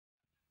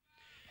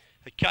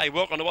Okay,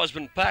 welcome to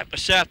Osborne Park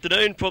this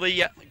afternoon for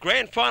the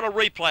grand final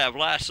replay of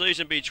last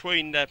season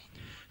between the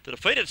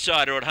defeated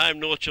side who are at home,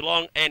 North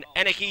Geelong and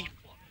Anakie.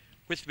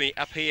 With me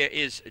up here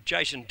is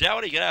Jason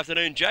Doherty. Good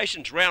afternoon,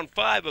 Jason. It's round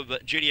 5 of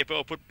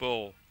GDFL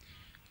football.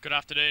 Good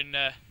afternoon,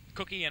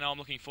 Cookie, and I'm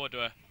looking forward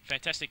to a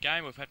fantastic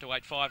game. We've had to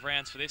wait 5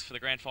 rounds for this, for the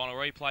grand final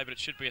replay, but it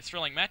should be a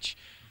thrilling match.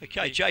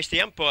 Okay, Jace,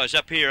 the umpires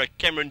up here are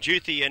Cameron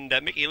Duthie and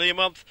Mickey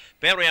Learmonth.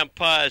 Boundary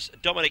umpires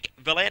Dominic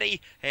Vallanti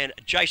and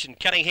Jason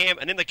Cunningham.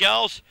 And in the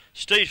goals,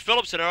 Steve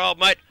Phillips and our old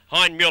mate,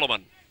 Hein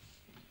Muellerman.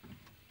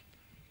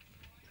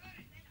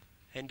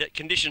 And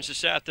conditions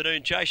this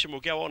afternoon, Jason, will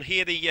go on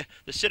here. The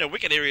centre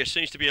wicket area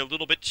seems to be a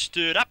little bit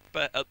stirred up.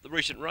 The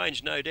recent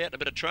rains, no doubt. A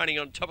bit of training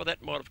on top of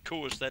that might have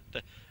caused that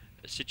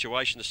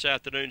situation this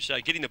afternoon, so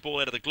getting the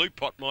ball out of the glue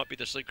pot might be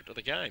the secret to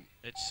the game.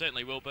 It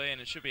certainly will be, and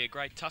it should be a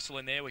great tussle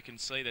in there. We can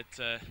see that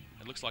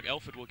it looks like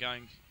Alford will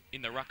going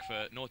in the ruck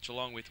for North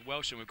Geelong with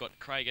Welsh, and we've got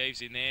Craig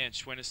Eves in there and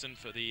Schwennerson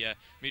for the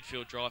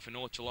midfield drive for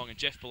North Geelong, and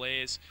Jeff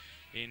Belair's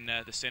in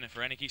the centre for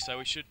Anakie. So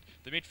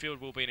the midfield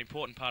will be an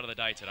important part of the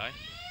day today.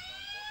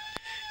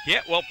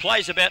 Yeah, well,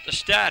 play's about to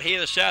start here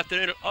this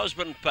afternoon at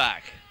Osborne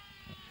Park.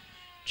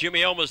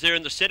 Jimmy Elmer's there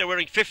in the centre,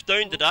 wearing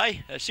 15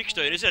 today.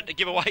 16, isn't it, to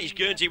give away his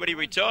Guernsey when he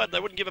retired? They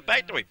wouldn't give it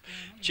back to him.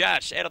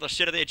 Charts out of the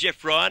centre there,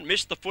 Jeff Ryan.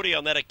 Missed the footy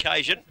on that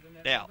occasion.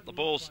 Now, the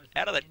ball's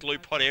out of that glue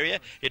pot area.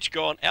 It's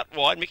gone out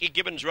wide. Mickey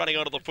Gibbons running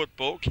onto the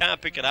football.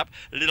 Can't pick it up.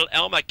 Little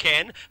Elmer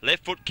can.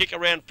 Left foot kick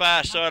around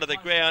far side of the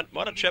ground.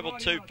 Might have travelled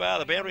too far.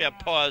 The boundary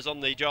umpire's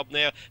on the job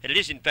now. And it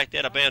is, in fact,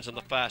 out of bounds on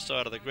the far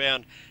side of the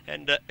ground.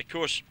 And, of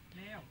course,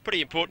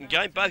 pretty important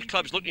game. Both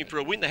clubs looking for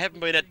a win. They haven't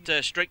been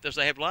at strength as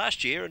they have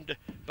last year, and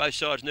both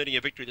sides needing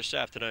a victory this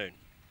afternoon.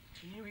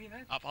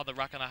 Up on the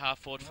ruck on the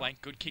half-forward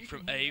flank. Good kick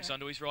from Eves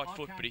onto his right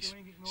foot, but he's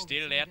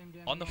steered it out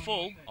on the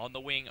full, on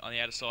the wing, on the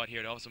outer side here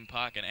at Osborne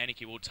Park, and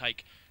Anakie will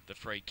take the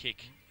free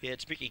kick. Yeah,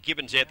 it's Mickey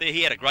Gibbons out there.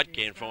 He had a great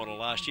grand final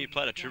last year,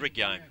 played a terrific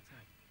game.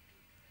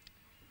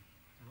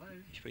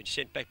 He's been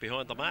sent back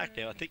behind the mark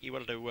now. I think he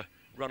wanted to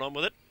run on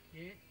with it.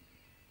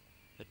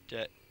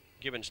 But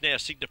Gibbons now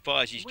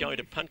signifies he's going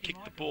to punt kick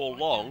the ball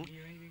long.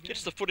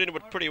 Gets the foot into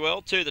it pretty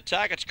well. To the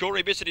targets,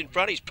 Corey Bissett in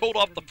front. He's pulled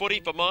off the footy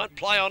for mine.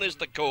 Play on is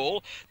the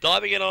call.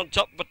 Diving in on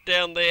top of it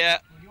down there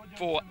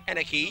for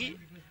Anakie.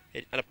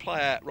 And a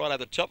player right over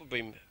the top of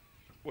him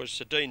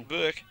was Dean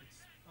Burke.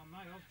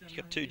 He's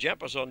got 2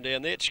 jumpers on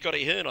down there. It's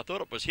Scotty Hearn. I thought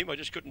it was him. I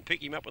just couldn't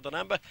pick him up with the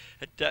number.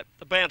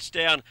 The bounce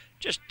down,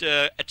 just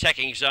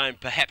attacking zone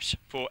perhaps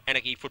for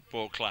Anakie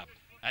Football Club.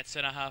 At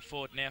centre half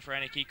forward now for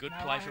Anakie. Good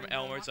play from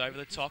Elmer. It's over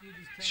the top.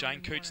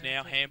 Shane Cootes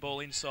now. Handball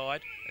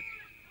inside.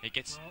 He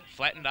gets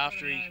flattened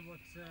after he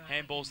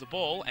handballs the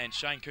ball, and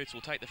Shane Cootes will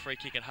take the free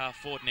kick at half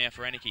forward now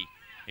for Anakie.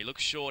 He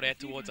looks short out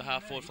towards the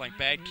half forward flank.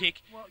 Bad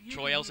kick.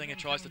 Troy Elsinger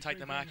tries to take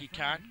the mark. He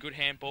can't. Good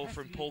handball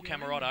from Paul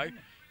Camerotto.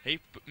 He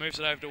moves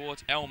it over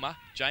towards Elmer.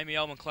 Jamie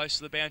Elmer close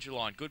to the boundary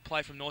line. Good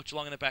play from North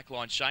Geelong in the back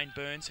line. Shane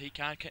Burns, he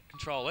can't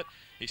control it.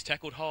 He's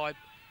tackled high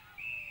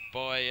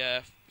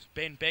by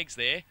Ben Beggs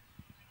there.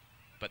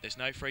 But there's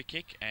no free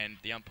kick, and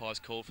the umpire's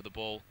call for the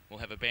ball will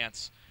have a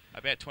bounce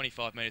about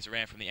 25 metres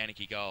around from the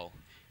Anakie goal.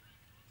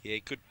 Yeah,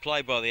 good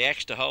play by the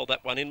Axe to hold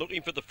that one in.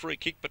 Looking for the free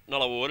kick, but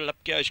not awarded.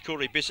 Up goes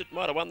Corey Bissett.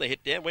 Might have won the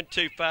hit down. Went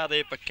too far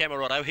there for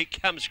Camerotto. Here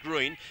comes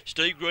Green.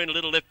 Steve Green, a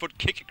little left foot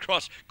kick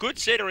across. Good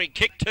centering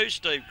kick to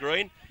Steve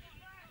Green.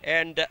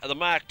 And the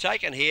mark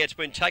taken here. It's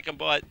been taken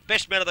by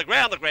best man of the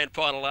ground, the grand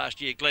final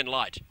last year, Glenn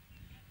Light.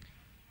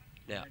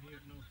 Now,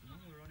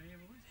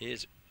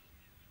 here's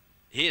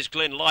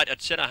Glenn Light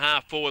at centre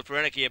half forward for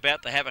Anakie,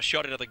 about to have a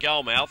shot into the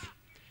goal mouth.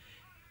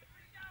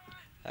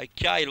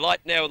 Okay,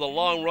 Light now with a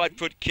long right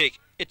foot kick.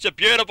 It's a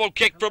beautiful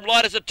kick from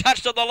Light. Has it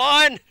touched on the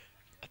line?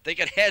 I think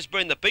it has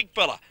been the big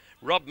fella.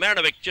 Rob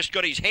Marinovic just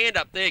got his hand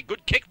up there.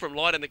 Good kick from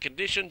Light in the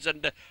conditions,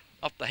 and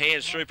off the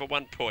hands through for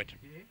 1 point.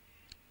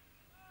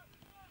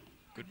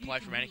 Good play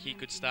from Anakie.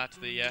 Good start to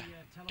the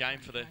game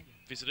for the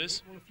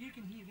visitors.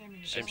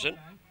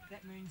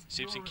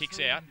 Simpson kicks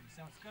out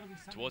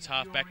towards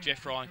half-back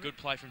Jeff Ryan. Good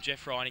play from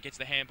Jeff Ryan. He gets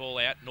the handball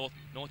out.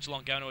 North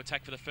Geelong going to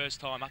attack for the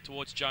first time up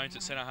towards Jones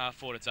at centre half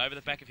forward. It's over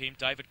the back of him.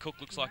 David Cook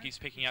looks like he's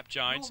picking up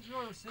Jones.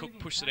 Cook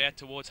pushes it out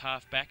towards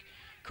half-back.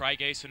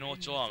 Craig Eves for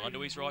North Geelong onto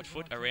his right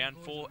foot. Around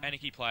 4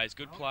 Anakie players.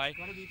 Good play.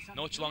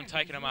 North Geelong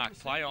taking a mark.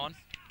 Play on.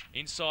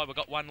 Inside, we've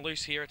got one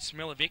loose here at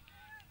Smilovic.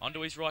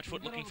 Onto his right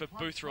foot, looking for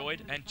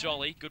Boothroyd and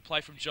Jolly. Good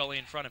play from Jolly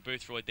in front of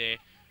Boothroyd there.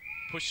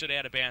 Pushed it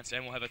out of bounds,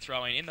 and we'll have a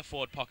throw in the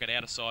forward pocket,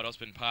 outer side,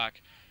 Osborne Park.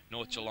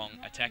 North Geelong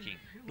attacking.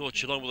 North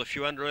Geelong with a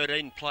few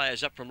under-18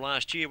 players up from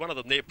last year. One of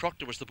them there,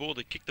 Proctor, was the ball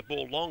that kicked the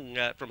ball long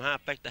from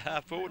half-back to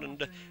half-forward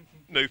and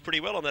moved pretty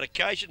well on that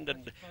occasion.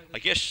 And I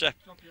guess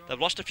they've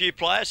lost a few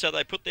players, so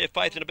they put their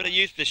faith in a bit of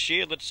youth this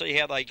year. Let's see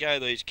how they go,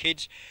 these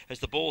kids, as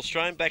the ball's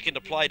thrown back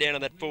into play down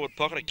in that forward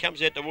pocket. It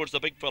comes out towards the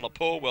big fella,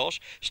 Paul Welsh.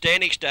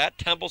 Standing start,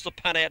 tumbles the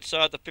punt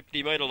outside the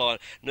 50-metre line.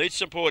 Needs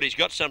support. He's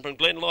got some from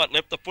Glenn Light.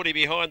 Left the footy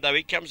behind, though.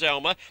 Here comes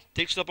Elmer.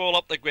 Takes the ball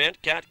up the ground.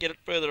 Can't get it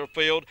further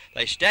afield.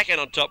 They stack it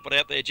on top, but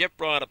out there, Jeff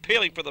Ryan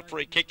appealing for the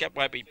free kick. That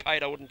won't be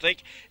paid, I wouldn't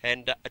think.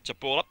 And it's a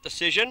ball-up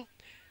decision.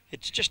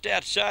 It's just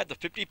outside the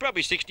 50,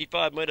 probably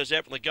 65 metres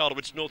out from the goal, to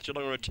which North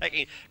Geelong are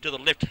attacking to the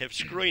left have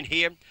screen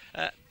here.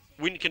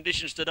 Wind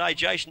conditions today,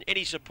 Jason,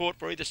 any support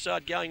for either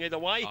side going either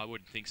way? I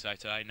wouldn't think so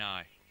today,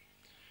 no.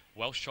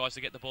 Welsh tries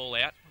to get the ball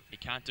out. He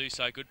can't do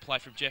so. Good play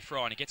from Jeff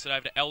Ryan. He gets it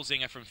over to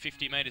Elzinger from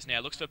 50 metres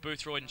now. Looks for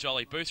Boothroyd and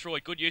Jolly.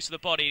 Boothroyd, good use of the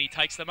body, and he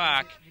takes the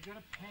mark.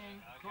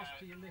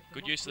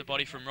 Good use of the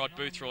body from Rod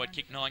Boothroyd.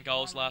 Kicked 9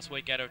 goals last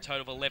week out of a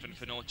total of 11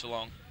 for North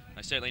Geelong.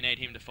 They certainly need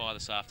him to fire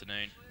this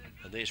afternoon.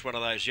 And there's one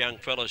of those young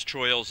fellas,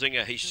 Troy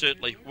Elzinger. He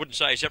certainly wouldn't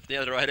say he's up to the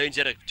under 18s. He's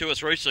had 2 or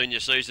 3 senior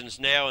seasons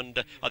now,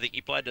 and I think he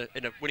played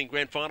in a winning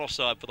grand final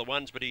side for the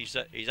Ones, but he's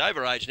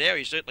over age now.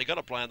 He's certainly got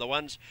to play in the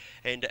Ones,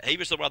 and he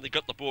was the one that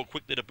got the ball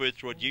quickly to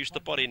Boothroyd, used the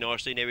body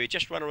nicely. Now he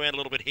just run around a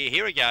little bit here.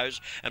 Here he goes,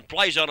 and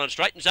plays on and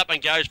straightens up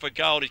and goes for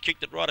goal. He's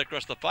kicked it right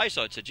across the face,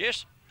 I'd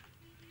suggest,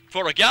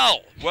 for a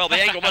goal. Well, the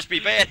angle must be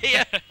bad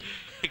here.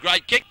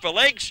 Great kick for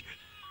legs.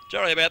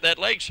 Sorry about that,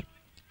 legs.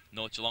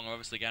 North Geelong are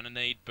obviously going to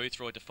need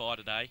Boothroyd to fire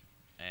today.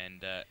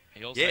 And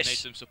he also needs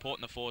some support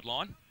in the forward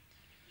line.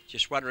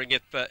 Just wondering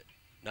if...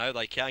 no,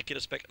 they can't get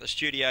us back at the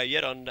studio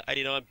yet on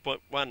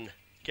 89.1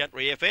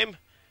 Country FM.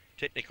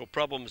 Technical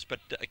problems,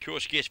 but of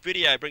course, guest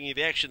video bringing you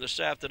the action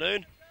this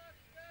afternoon.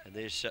 And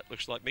there's,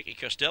 looks like Mickey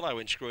Costello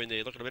in screen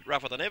there, looking a bit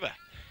rougher than ever.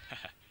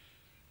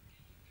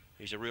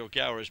 He's a real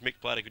goer, as Mick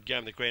played a good game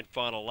in the grand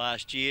final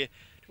last year.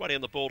 Waiting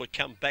on the ball to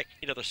come back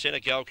into the centre.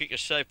 Goal kicker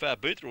so far,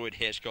 Boothroyd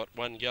has got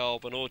 1 goal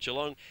for North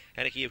Geelong.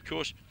 Anakie, of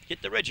course,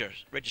 hit the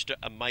register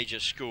a major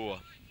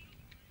score.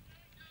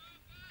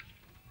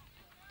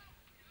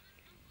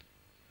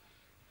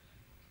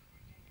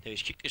 Now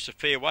he's kicked this a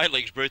fair way,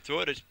 legs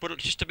Boothroyd. It's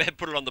just about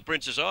put it on the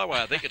Princess Highway,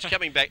 I think. It's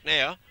coming back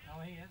now.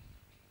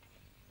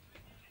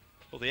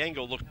 Well, the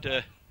angle looked...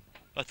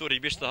 I thought he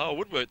missed the whole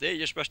woodwork there. He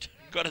just must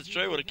have got it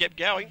through and it kept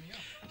going.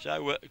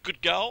 So,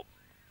 good goal.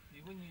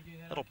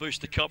 That'll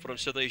boost the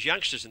confidence of these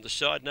youngsters in the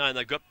side, knowing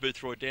they've got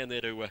Boothroyd down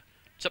there to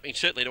something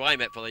certainly to aim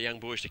at for the young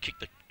boys to kick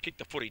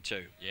the footy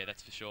to. Yeah,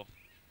 that's for sure.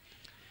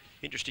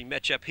 Interesting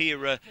matchup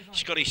here.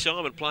 Scotty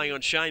Simon playing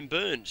on Shane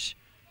Burns.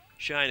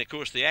 Shane, of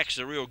course, the axe,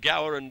 a real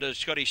goer, and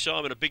Scotty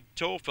Simon, a big,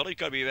 tall fella. He's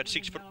got to be about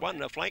 6'1",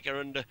 a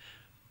flanker, and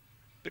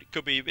but it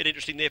could be a bit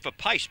interesting there for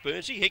pace,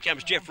 Burnsy. Here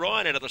comes Jeff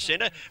Ryan out of the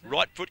centre.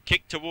 Right foot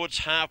kick towards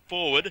half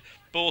forward.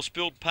 Ball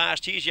spilled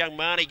past. Here's young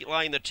Marnie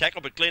laying the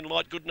tackle, but Glenn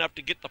Light good enough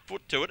to get the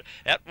foot to it.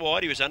 Out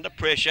wide, he was under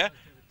pressure.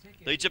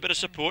 Needs a bit of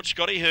support.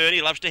 Scotty Hearn,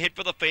 he loves to head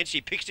for the fence. He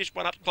picks this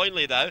one up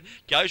cleanly, though.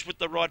 Goes with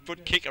the right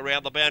foot kick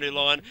around the boundary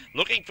line.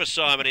 Looking for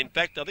Simon. In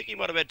fact, I think he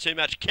might have had too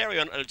much carry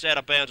on, and it's out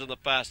of bounds on the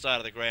far side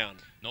of the ground.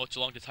 North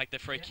Geelong to take the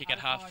free kick at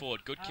half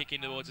forward. Good kick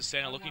in towards the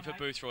centre, looking for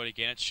Boothroyd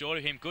again. It's short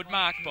of him. Good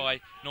mark by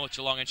North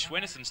Geelong, and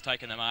Schwennison's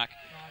taken the mark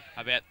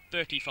about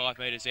 35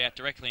 metres out,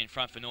 directly in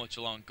front for North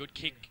Geelong. Good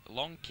kick,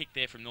 long kick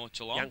there from North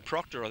Geelong. Young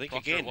Proctor, I think,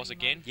 Proctor again. It was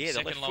again. Yeah,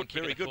 second the left long foot,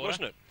 kick very good,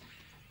 wasn't it?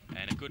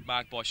 And a good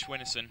mark by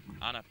Schwennison.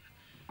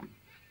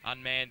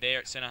 Unmanned there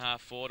at centre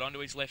half forward, onto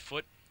his left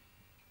foot.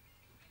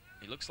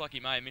 He looks like he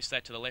may have missed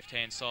that to the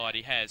left-hand side.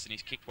 He has, and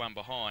he's kicked one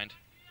behind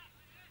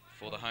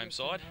for the home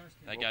side.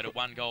 They go to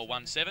 1 goal,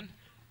 1-7.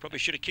 Probably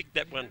should have kicked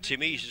that one,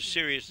 Timmy. He's a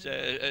serious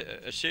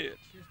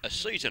a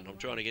season. I'm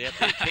trying to get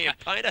out there.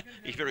 Campaigner.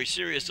 He's very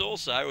serious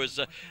also as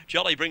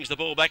Jolly brings the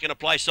ball back into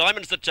play.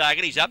 Simon's the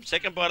target. He's up.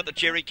 Second bite at the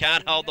cherry.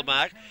 Can't hold the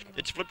mark.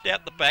 It's flipped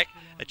out the back.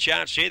 A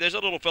chance here. There's a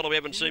little fellow we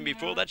haven't seen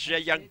before. That's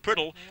young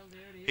Priddle.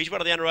 He's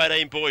one of the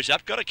under-18 boys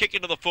up. Got a kick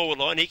into the forward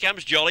line. Here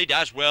comes Jolly.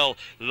 Does well.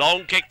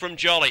 Long kick from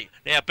Jolly.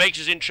 Now Beeks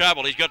is in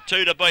trouble. He's got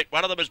 2 to beat.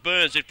 One of them is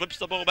Burns. He flips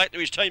the ball back to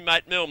his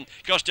teammate Milne.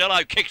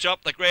 Costello kicks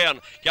up the ground.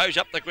 Goes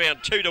up the ground.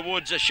 2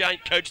 towards Shane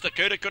Coates. The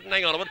Cooter couldn't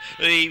hang on to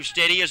it. Eves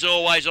steady as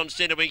always on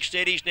centre wing.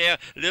 Steadies now.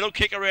 Little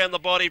kick around the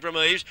body from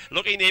Eves.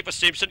 Looking there for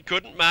Simpson.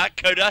 Couldn't mark.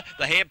 Cooter.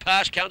 The hand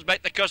pass comes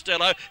back to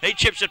Costello. He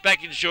chips it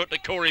back in short to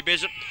Corey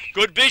Bissett.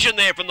 Good vision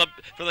there from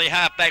the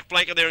half-back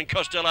flanker there in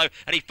Costello.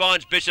 And he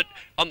finds Bissett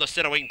on the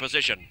centre wing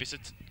position.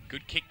 Bissett,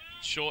 good kick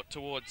short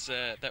towards,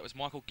 that was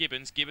Michael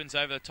Gibbons. Gibbons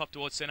over the top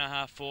towards centre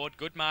half forward.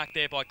 Good mark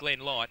there by Glenn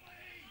Light.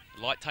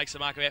 Light takes the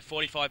mark about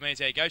 45 metres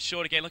there. He goes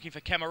short again looking for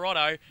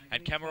Camarotto,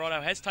 and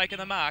Camarotto has taken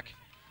the mark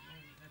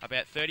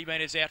about 30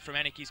 metres out from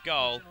Anakie's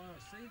goal.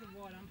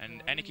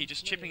 And Anakie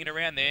just chipping it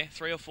around there.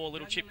 3 or 4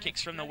 little chip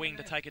kicks from the wing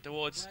to take it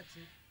towards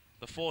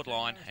the forward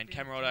line, and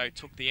Camarotto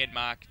took the end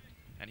mark,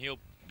 and he'll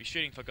be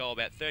shooting for goal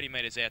about 30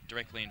 metres out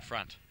directly in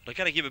front. I've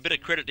got to give a bit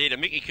of credit there to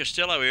Mickey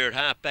Costello here at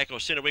half-back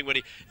or centre wing when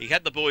he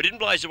had the ball. He didn't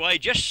blaze away. He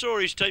just saw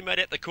his teammate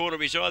at the corner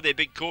of his eye there,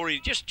 big Corey. He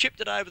just chipped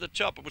it over the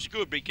top. It was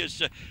good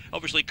because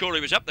obviously Corey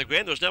was up the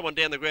ground. There was no one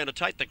down the ground to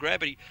take the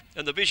grab,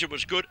 and the vision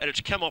was good, and it's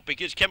come off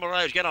because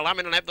Camarotto's going to lump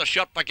in and have the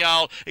shot for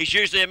goal. He's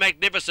usually a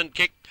magnificent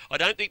kick. I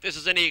don't think this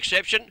is any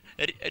exception.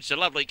 It's a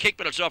lovely kick,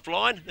 but it's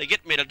offline. They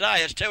get me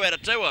today. It's 2 out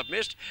of 2 I've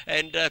missed,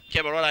 and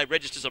Camarotto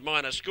registers a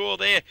minor score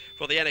there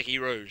for the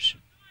Anakie Roos.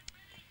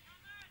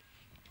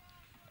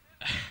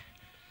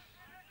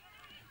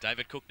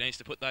 David Cook needs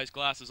to put those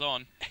glasses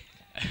on.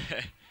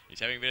 He's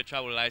having a bit of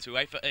trouble today, so we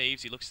wait for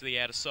Eves. He looks to the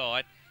outer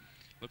side.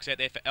 Looks out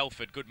there for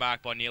Elford. Good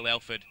mark by Neil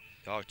Elford.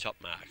 Oh, top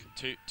mark.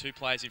 Two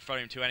players in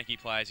front of him, two Anakie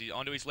players. He's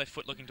onto his left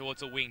foot looking towards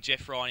the wing.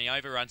 Jeff Ryan, he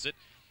overruns it.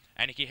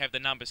 Anakie have the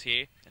numbers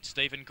here. And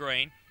Stephen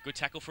Green, good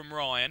tackle from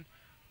Ryan.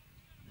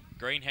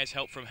 Green has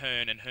help from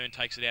Hearn, and Hearn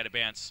takes it out of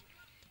bounds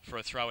for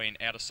a throw-in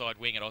outer side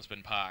wing at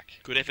Osborne Park.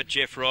 Good effort,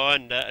 Jeff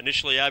Ryan.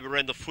 Initially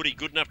overran the footy,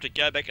 good enough to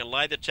go back and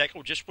lay the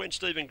tackle. Just when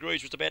Stephen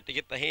Greaves was about to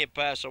get the hand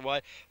pass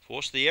away,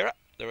 forced the error.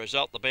 The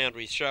result, the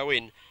boundary throw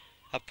in.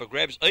 Up for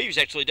grabs. Eves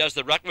actually does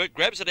the ruck work,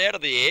 grabs it out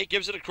of the air,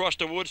 gives it across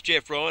towards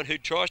Jeff Ryan, who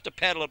tries to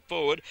paddle it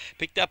forward.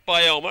 Picked up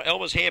by Elmer.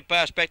 Elmer's hand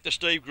pass back to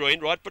Steve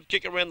Green. Right foot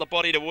kick around the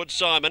body towards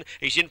Simon.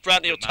 He's in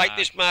front and he'll take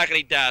this mark, and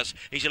he does.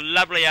 He's a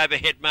lovely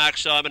overhead mark,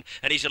 Simon,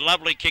 and he's a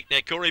lovely kick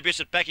now. Corey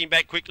Bissett backing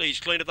back quickly. He's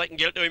clean if they can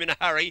get it to him in a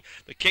hurry.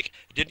 The kick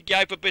didn't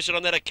go for Bissett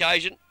on that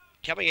occasion.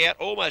 Coming out,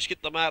 almost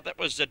hit the mark. That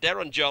was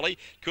Darren Jolly.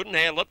 Couldn't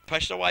handle it.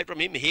 Pushed away from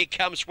him. Here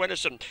comes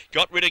Swenison.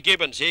 Got rid of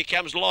Gibbons. Here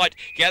comes Light.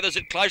 Gathers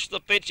it close to the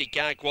fence. He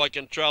can't quite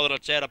control it.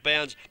 It's out of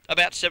bounds.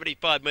 About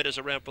 75 metres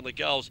around from the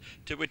goals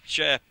to which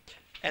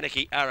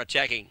Anakie are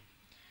attacking.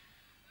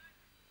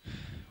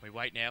 We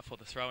wait now for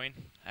the throw-in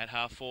at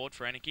half forward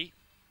for Anakie.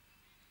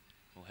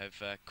 We'll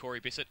have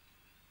Corey Bissett.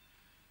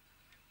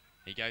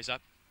 He goes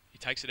up. He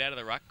takes it out of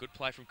the ruck. Good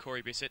play from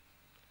Corey Bissett.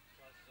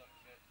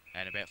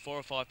 And about 4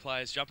 or 5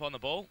 players jump on the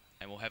ball,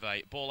 and we'll have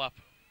a ball up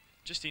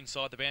just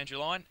inside the boundary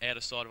line,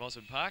 outer side of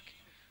Osborne Park.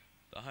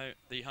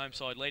 The home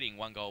side leading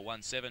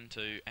 1-7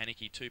 to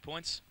Anakie 2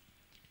 points.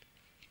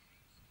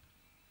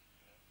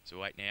 So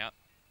wait now.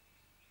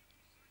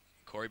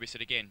 Corey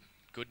Bissett again,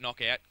 good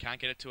knockout,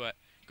 can't get it to a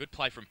good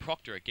play from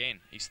Proctor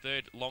again. His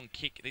third long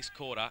kick this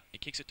quarter. He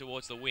kicks it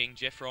towards the wing.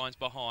 Jeff Ryan's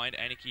behind.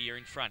 Anakie are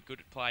in front.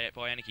 Good play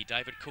by Anakie.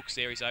 David Cook's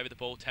there. He's over the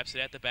ball, taps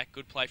it out the back.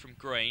 Good play from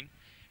Green.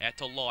 Out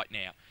to Light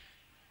now.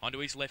 Onto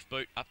his left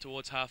boot, up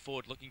towards half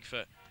forward, looking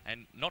for,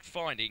 and not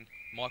finding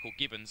Michael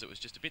Gibbons. It was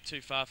just a bit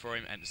too far for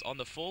him, and it's on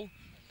the full.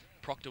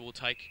 Proctor will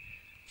take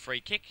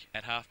free kick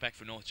at half back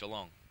for North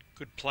Geelong.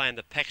 Good play in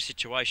the pack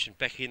situation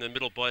back in the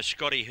middle by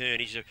Scotty Hearn.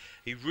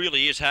 He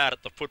really is hard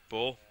at the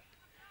football.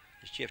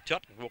 There's Jeff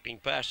Totten walking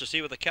past to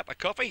see with a cup of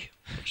coffee.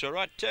 Looks all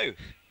right too.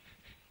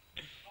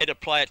 Into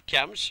play it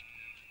comes.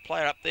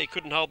 Player up there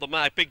couldn't hold the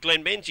mark. Big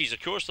Glenn Menzies,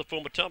 of course, the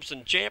former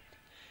Thompson champ.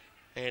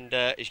 And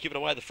he's given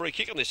away the free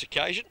kick on this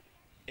occasion.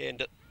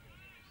 And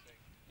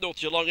North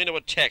Geelong into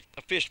attack.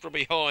 A fist from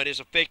behind is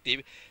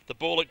effective. The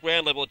ball at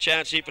ground level. A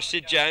chance here for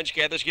Sid Jones.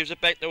 Gathers, gives it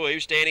back to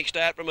Eves. Standing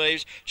start from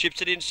Eves.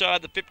 Chips it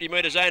inside the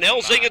 50-metre zone.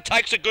 Elzinger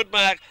takes a good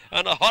mark.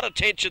 And a hot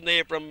attention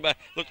there from,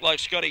 looked like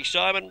Scotty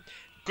Simon.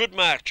 Good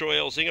mark, Troy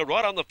Elzinger,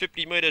 right on the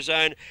 50-metre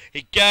zone.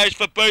 He goes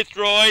for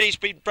Boothroyd. He's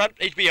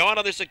behind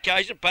on this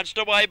occasion. Punched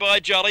away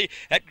by Jolly.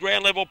 At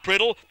ground level,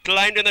 Priddle.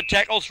 Claimed in the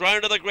tackle.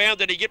 Thrown to the ground.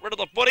 Did he get rid of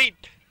the footy?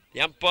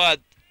 The umpire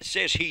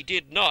says he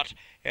did not.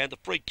 And the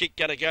free kick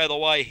going to go the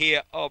way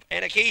here of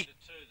Anakie.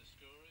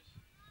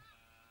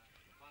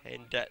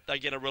 And they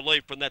get a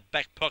relief from that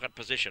back pocket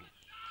position.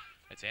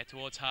 It's out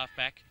towards half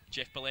back.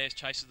 Jeff Belair's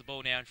chases the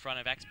ball now in front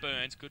of Axe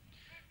Burns. Good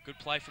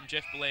play from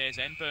Jeff Belair's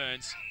and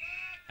Burns.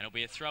 And it'll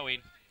be a throw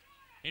in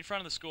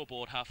front of the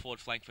scoreboard, half forward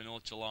flank for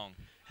North Geelong.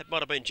 That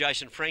might have been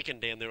Jason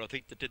Franken down there, I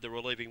think, that did the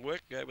relieving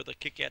work. With a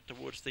kick out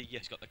towards the...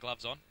 He's got the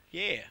gloves on.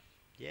 Yeah.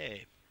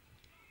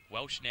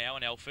 Welsh now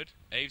and Elford.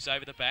 Eves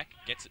over the back.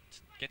 Gets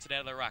it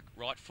out of the ruck.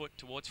 Right foot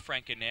towards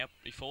Franken now.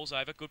 He falls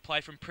over. Good play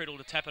from Priddle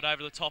to tap it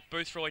over the top.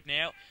 Boothroyd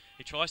now.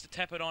 He tries to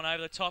tap it on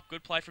over the top.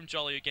 Good play from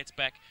Jolly, who gets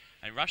back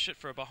and rush it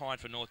for a behind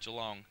for North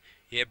Geelong.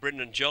 Yeah,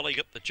 Brendan Jolly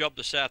got the job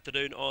this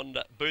afternoon on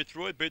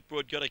Boothroyd.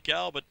 Boothroyd got a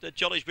goal, but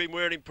Jolly's been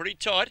wearing him pretty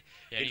tight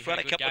in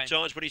front a couple of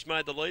times when he's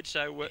made the lead,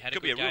 so it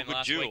could be a real good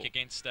duel. He had a good game last week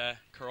against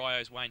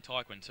Carayo's Wayne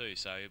Tyquin too,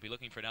 so he'll be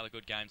looking for another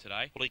good game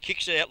today. Well, he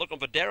kicks it out looking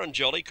for Darren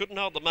Jolly. Couldn't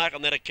hold the mark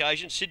on that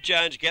occasion. Sid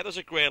Jones gathers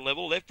at ground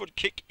level. Left foot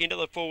kick into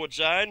the forward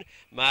zone.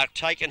 Mark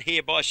taken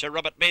here by Sir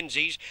Robert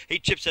Menzies. He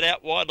chips it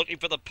out wide looking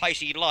for the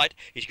pacey Light.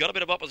 He's got a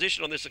bit of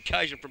opposition on this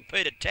occasion from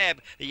Peter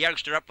Tabb, the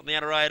youngster up from the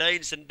under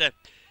 18s, and...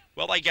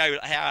 well, they go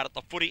hard at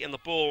the footy, and the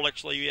ball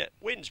actually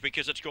wins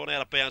because it's gone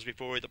out of bounds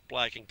before either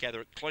player can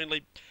gather it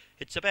cleanly.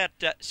 It's about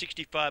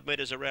 65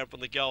 metres around from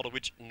the goal, to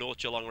which North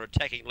Geelong are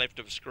attacking left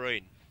of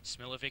screen.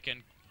 Smilovic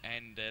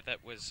and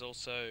that was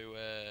also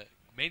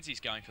Menzies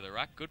going for the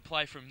ruck. Good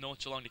play from North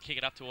Geelong to kick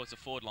it up towards the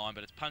forward line,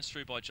 but it's punched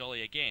through by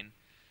Jolly again.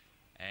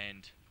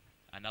 And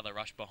another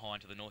rush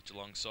behind to the North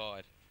Geelong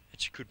side.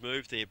 It's a good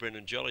move there,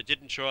 Brendan Jolly.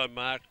 Didn't try and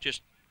mark,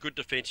 just good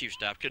defensive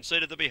stuff.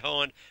 Conceded the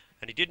behind.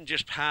 And he didn't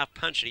just half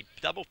punch it, he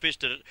double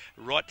fisted it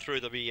right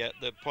through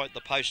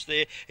the post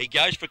there. He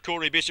goes for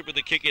Corey Bissett with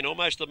the kick in,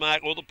 almost the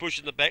mark, all the push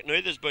in the back.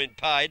 Neither's been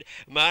paid.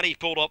 Marty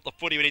pulled off the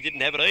footy when he didn't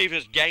have it. Eve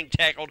was gang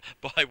tackled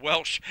by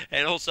Welsh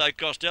and also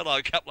Costello.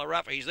 A couple of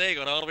roughies there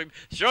got hold of him.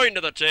 Threw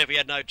into the turf. He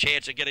had no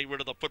chance of getting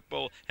rid of the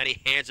football, and he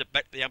hands it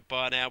back to the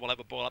umpire now. We'll have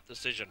a ball up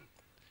decision.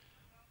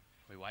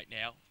 We wait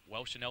now.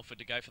 Welsh and Elford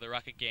to go for the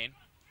ruck again.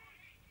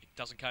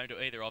 doesn't go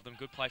into either of them.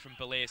 Good play from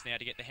Belair's now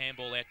to get the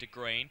handball out to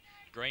Green.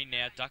 Green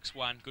now ducks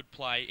one. Good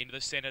play into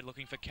the centre,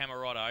 looking for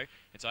Camerotto.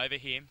 It's over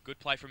him. Good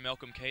play from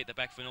Malcolm Key at the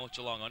back for North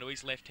Geelong. Onto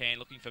his left hand,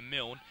 looking for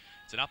Milne.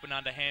 It's an up and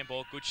under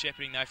handball. Good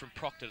shepherding though from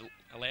Proctor.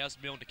 Allows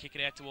Milne to kick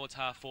it out towards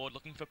half forward,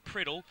 looking for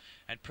Priddle.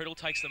 And Priddle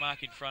takes the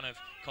mark in front of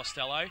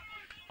Costello.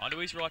 Onto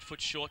his right foot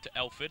short to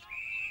Alford.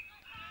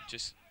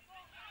 Just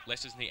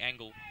lessens the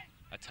angle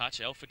a touch.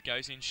 Alford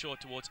goes in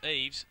short towards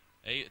Eves.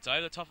 It's over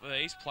the top of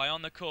Eves. Play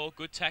on the call.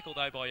 Good tackle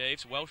though by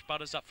Eves. Welsh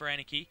butters up for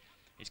Anakie.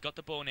 He's got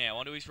the ball now.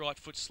 Onto his right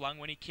foot, slung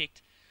when he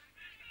kicked.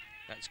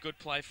 That's good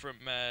play from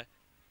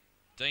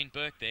Dean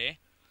Burke there.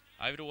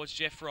 Over towards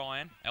Jeff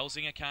Ryan.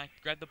 Elzinger can't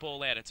grab the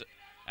ball out. It's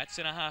at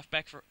centre half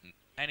back for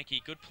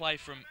Anakie. Good play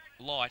from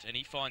Light, and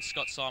he finds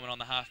Scott Simon on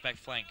the half-back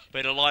flank.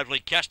 Been a lively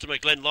customer,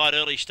 Glenn Light,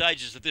 early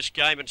stages of this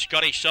game, and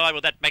Scotty Simon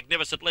with that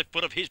magnificent left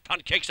foot of his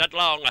punt kicks it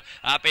long.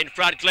 Up in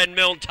front, Glenn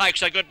Milne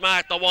takes a good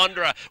mark. The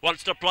Wanderer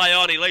wants to play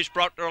on. He leaves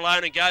Proctor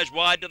alone and goes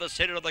wide to the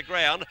centre of the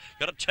ground.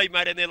 Got a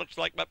teammate in there, looks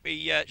like might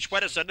be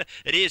Schwedderson.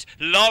 It is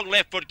long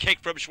left foot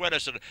kick from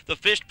Schwedderson. The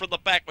fist from the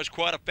back was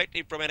quite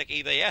effective from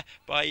Anakie there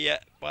by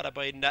might have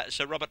been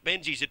Sir Robert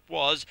Menzies. It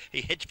was.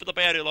 He heads for the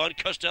boundary line.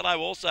 Costello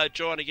also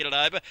trying to get it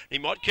over. He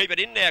might keep it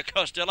in now,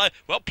 Costello.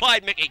 Well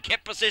played, Mickey.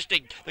 Kept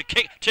persisting. The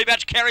kick, too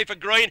much carry for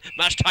Green.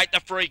 Must take the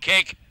free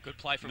kick. Good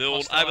play from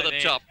Milne Costello over the there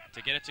top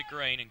to get it to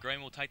Green, and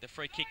Green will take the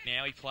free kick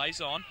now. He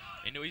plays on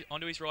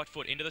onto his right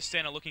foot, into the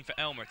centre, looking for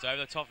Elmer. It's over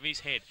the top of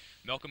his head.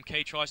 Malcolm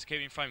Key tries to keep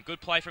him in front. Good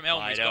play from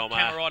Elmer. He's got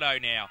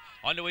Camerotto now.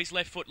 Onto his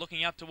left foot,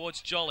 looking up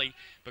towards Jolly,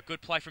 but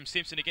good play from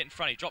Simpson to get in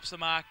front. He drops the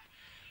mark,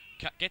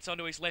 gets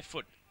onto his left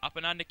foot. Up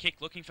and under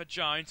kick, looking for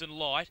Jones and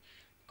Light.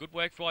 Good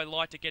work by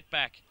Light to get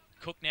back.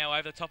 Cook now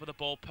over the top of the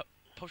ball.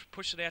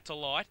 Push it out to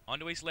Light,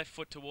 onto his left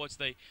foot towards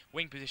the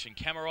wing position.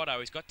 Camerotto,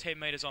 he's got 10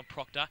 metres on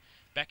Proctor.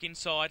 Back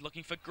inside,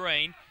 looking for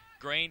Green.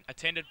 Green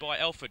attended by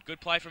Alford.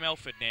 Good play from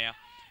Alford now.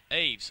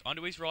 Eves,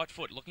 onto his right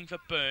foot, looking for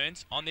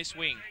Burns on this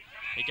wing.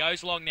 He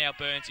goes long now,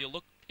 Burns. He'll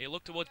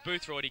look towards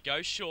Boothroyd. He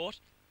goes short,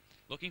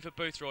 looking for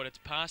Boothroyd. It's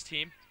past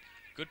him.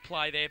 Good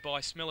play there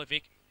by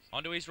Smilovic.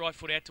 Onto his right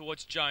foot out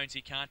towards Jones.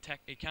 He can't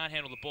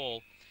handle the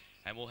ball,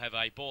 and we'll have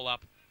a ball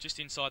up just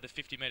inside the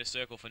 50-metre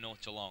circle for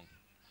North Geelong.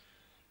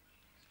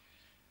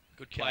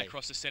 Good play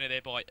across the centre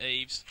there by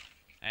Eves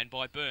and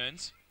by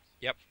Burns.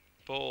 Yep,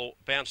 ball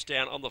bounced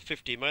down on the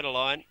 50-metre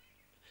line.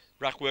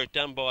 Ruck work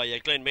done by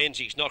Glenn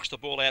Menzies. Knocks the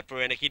ball out for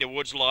Anakie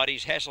towards Light.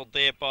 He's hassled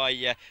there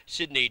by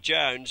Sydney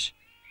Jones.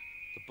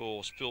 The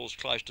ball spills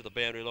close to the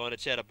boundary line.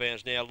 It's out of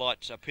bounds now.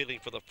 Light's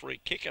appealing for the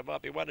free kick. I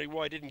might be wondering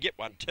why he didn't get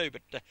one too,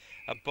 but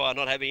by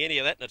not having any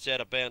of that, and it's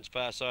out of bounds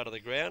far side of the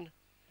ground.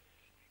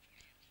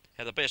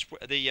 And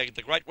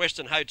the Great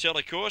Western Hotel,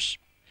 of course.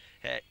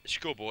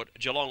 Scoreboard,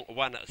 Geelong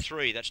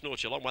 1-3. That's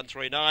North Geelong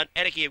 139.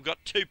 Anakie have got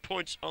 2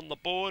 points on the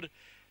board.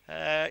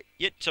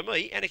 Yet to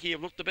me, Anakie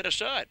have looked the better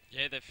side.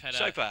 Yeah, they've had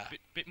so far.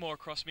 Bit more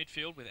across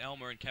midfield with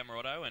Elmer and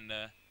Camerotto, and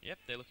yep,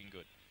 they're looking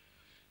good.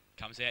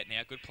 Comes out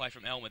now, good play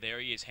from Elmer.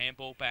 There he is,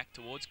 handball back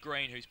towards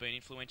Green, who's been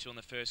influential in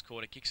the first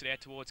quarter. Kicks it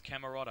out towards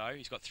Camerotto.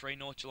 He's got 3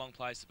 North Geelong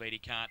players to beat. He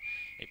can't.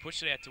 He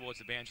pushed it out towards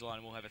the boundary line,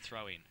 and we'll have a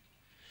throw in.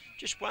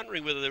 Just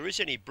wondering whether there is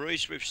any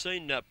breeze. We've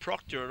seen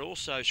Proctor and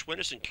also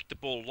Schwenderson kick the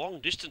ball long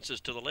distances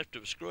to the left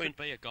of the screen.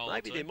 Could be a goal.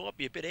 Maybe there might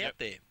be a bit out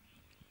there.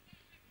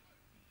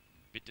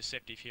 Bit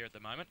deceptive here at the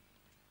moment.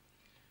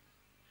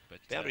 But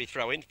boundary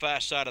throw in,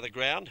 far side of the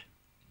ground.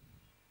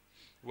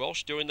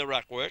 Welsh doing the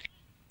ruck work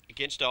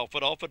against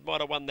Alford. Alford might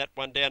have won that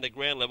one down to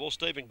ground level.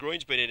 Stephen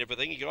Green's been in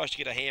everything. He tries to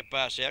get a hand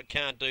pass out,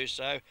 can't do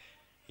so.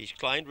 He's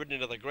claimed, ridden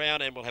into the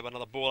ground, and we'll have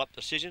another ball-up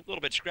decision. A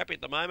little bit scrappy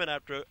at the moment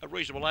after a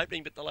reasonable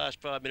opening, but the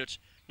last 5 minutes,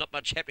 not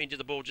much happening to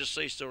the ball, just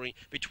seesawing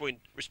between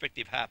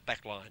respective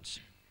half-back lines.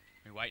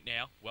 We wait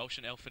now. Welsh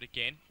and Alford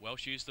again.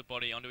 Welsh used the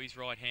body onto his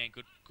right hand.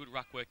 Good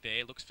ruck work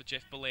there. Looks for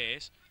Jeff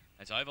Belair's.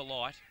 It's over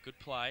Light. Good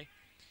play.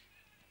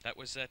 That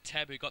was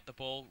Tab who got the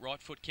ball.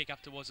 Right foot kick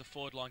up towards the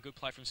forward line. Good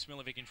play from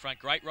Smilovic in front.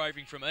 Great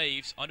roving from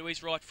Eves. Onto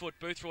his right foot.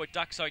 Boothroyd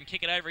ducks so he can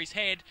kick it over his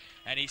head.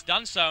 And he's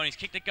done so, and he's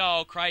kicked a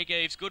goal. Craig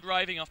Eves, good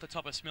roving off the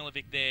top of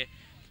Smilovic there.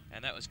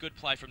 And that was good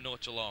play from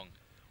North Geelong.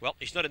 Well,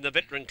 he's not in the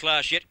veteran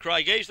class yet,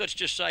 Craig Eves. Let's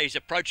just say he's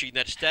approaching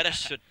that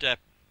status. But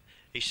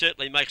he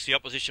certainly makes the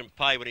opposition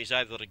pay when he's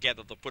able to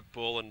gather the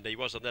football, and he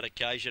was on that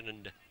occasion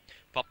and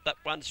popped that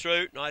one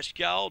through. Nice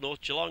goal.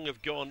 North Geelong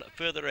have gone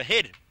further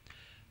ahead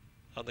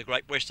on the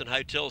Great Western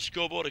Hotel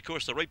scoreboard. Of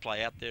course, the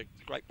replay out there,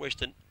 the Great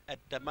Western at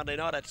Monday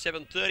night at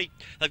 7:30.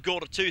 They've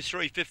gone to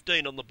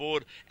 2-3-15 on the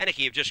board.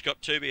 Anakie have just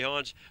got 2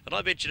 behinds. And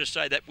I venture to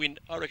say that win,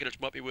 I reckon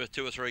it might be worth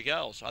 2 or 3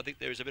 goals. I think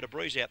there is a bit of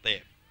breeze out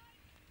there.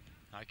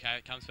 Okay,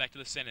 it comes back to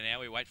the centre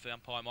now. We wait for the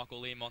umpire,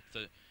 Michael Learmont,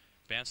 to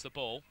bounce the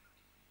ball.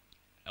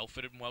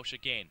 Alford and Welsh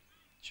again.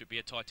 Should be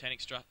a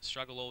titanic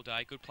struggle all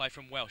day. Good play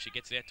from Welsh. He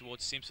gets it out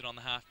towards Simpson on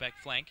the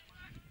half-back flank.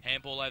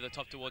 Handball over the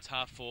top towards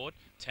half-forward.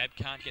 Tab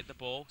can't get the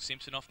ball.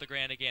 Simpson off the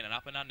ground again. An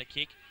up and under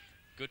kick.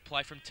 Good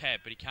play from Tab,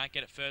 but he can't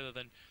get it further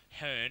than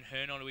Hearn.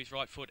 Hearn onto his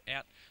right foot,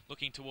 out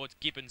looking towards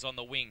Gibbons on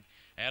the wing.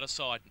 Out of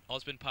side,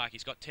 Osborne Park,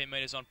 he's got 10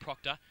 metres on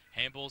Proctor.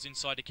 Handball's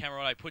inside to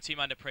Camerotto, puts him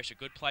under pressure.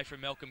 Good play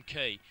from Malcolm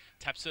Key.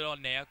 Taps it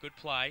on now, good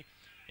play.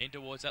 In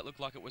towards, that looked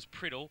like it was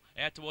Priddle.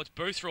 Out towards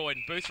Boothroyd,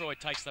 and Boothroyd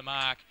takes the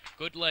mark.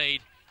 Good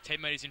lead, 10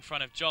 metres in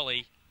front of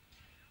Jolly.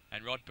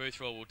 And Rod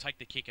Boothroyd will take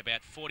the kick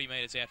about 40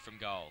 metres out from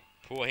goal.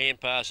 Poor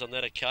hand pass on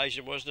that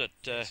occasion, wasn't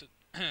it?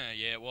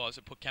 Yeah, it was.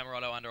 It put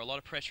Camerotto under a lot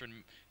of pressure,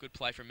 and good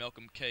play from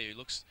Malcolm Key, who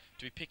looks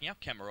to be picking up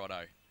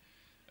Camerotto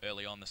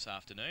early on this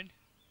afternoon.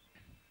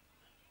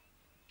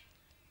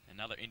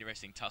 Another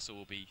interesting tussle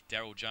will be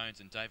Daryl Jones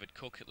and David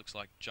Cook. It looks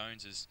like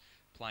Jones is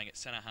playing at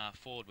centre half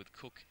forward with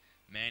Cook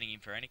manning him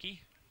for Anakie.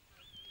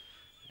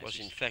 It was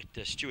in fact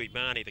Stewie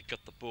Marnie that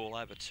got the ball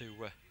over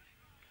to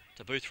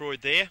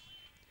Boothroyd there.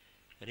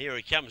 And here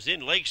he comes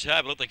in, legs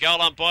over. Look, the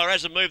goal umpire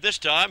hasn't moved this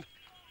time.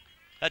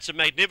 That's a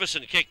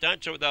magnificent kick,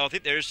 don't you? Though I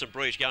think there is some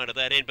breeze going to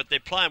that end, but they're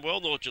playing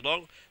well, North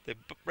Geelong. They're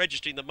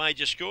registering the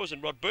major scores,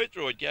 and Rod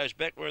Boothroyd goes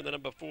back wearing the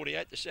number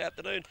 48 this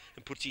afternoon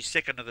and puts his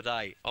second of the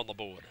day on the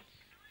board.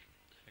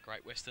 The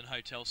Great Western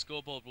Hotel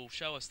scoreboard will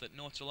show us that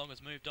North Geelong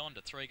has moved on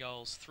to 3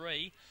 goals,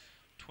 3,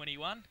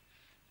 21,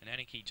 and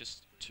Anakie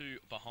just 2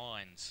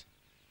 behinds.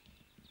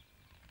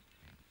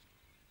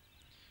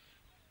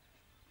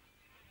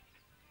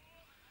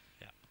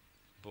 Yeah,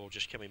 ball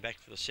just coming back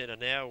for the centre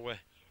now.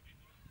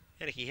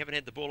 Anakie haven't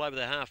had the ball over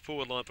the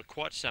half-forward line for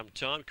quite some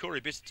time. Corey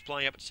Bissett's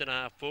playing up at centre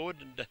half-forward,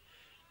 and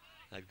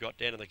they've got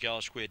down in the goal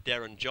square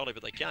Darren Jolly,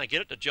 but they can't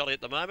get it to Jolly at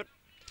the moment.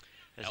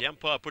 As the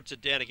umpire puts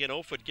it down again,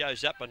 Alford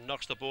goes up and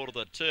knocks the ball to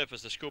the turf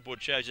as the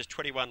scoreboard shows us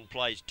 21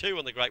 plays 2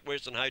 on the Great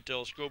Western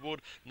Hotel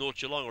scoreboard. North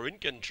Geelong are in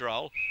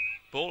control.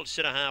 Ball at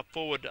centre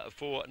half-forward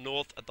for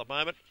North at the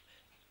moment.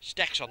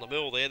 Stacks on the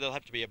mill there. There'll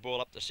have to be a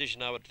ball-up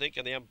decision, I would think,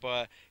 and the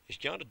umpire is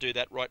going to do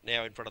that right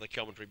now in front of the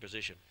commentary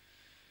position.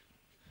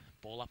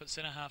 Ball up at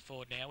centre half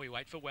forward now. We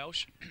wait for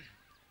Welsh.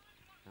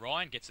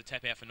 Ryan gets the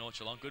tap out for North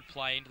Geelong. Good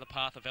play into the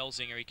path of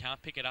Elzinger. He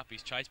can't pick it up.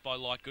 He's chased by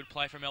Light. Good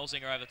play from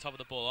Elzinger over the top of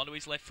the ball. Onto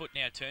his left foot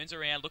now. Turns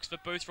around. Looks for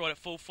Boothroyd at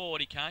full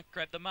forward. He can't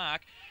grab the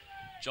mark.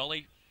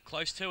 Jolly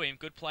close to him.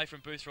 Good play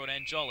from Boothroyd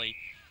and Jolly.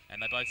 And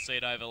they both see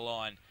it over the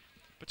line.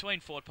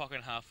 Between forward pocket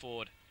and half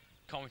forward.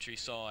 Commentary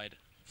side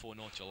for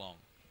North Geelong.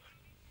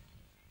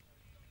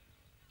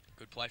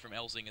 Good play from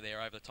Elzinger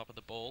there over the top of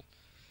the ball.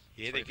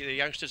 Yeah, the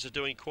youngsters are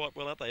doing quite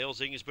well, aren't they?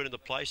 Elzinger's been in the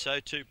play,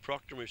 so too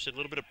Proctor. We've seen a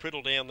little bit of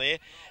Priddle down there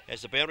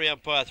as the boundary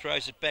umpire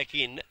throws it back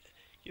in.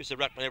 Gives the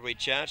ruckman every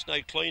chance. No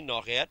clean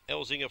knockout.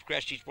 Elzinger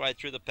crashed his way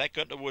through the pack,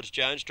 got towards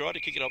Jones, tried to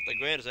kick it off the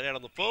ground. Is it out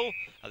on the full?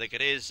 I think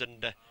it is,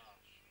 and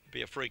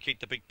be a free kick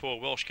to big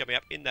Paul Welsh coming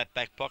up in that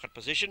back pocket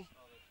position.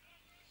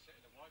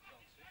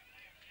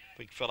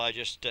 Big fellow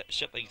just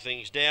settling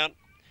things down.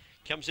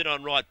 Comes in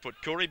on right foot.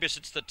 Corey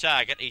Bissett's the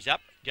target. He's up.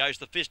 Goes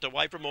the fist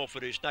away from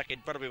Alford, who snuck in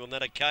front of him on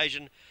that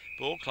occasion.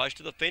 Ball close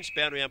to the fence.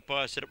 Boundary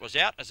umpire said it was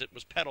out as it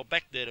was paddled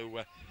back there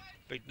to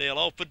big Neil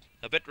Alford,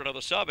 a veteran of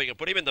the side. We can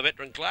put him in the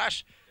veteran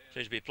class.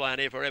 Seems to be playing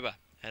here forever.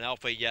 And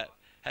Alfie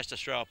has to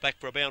throw it back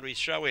for a boundary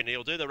throw in.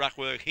 He'll do the ruck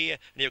work here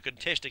and he'll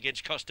contest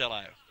against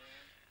Costello.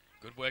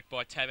 Good work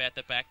by Tab out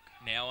the back.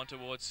 Now on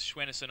towards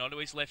Schwennerson onto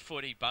his left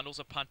foot. He bundles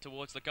a punt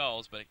towards the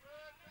goals, but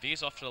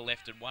veers off to the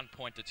left at 1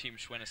 point to Tim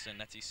Schwennerson.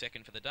 That's his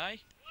second for the day.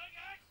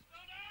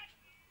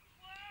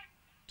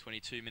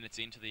 22 minutes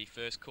into the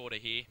first quarter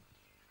here.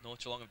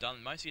 North Geelong have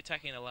done most of the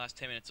attacking in the last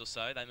 10 minutes or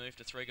so. They moved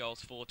to 3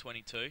 goals,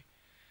 4-22.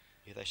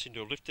 Yeah, they seem to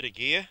have lifted a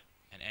gear.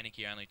 And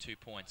Anakie only 2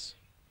 points.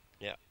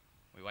 Yeah.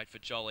 We wait for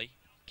Jolly.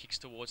 Kicks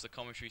towards the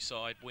commentary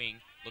side wing,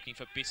 looking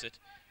for Bissett.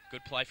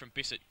 Good play from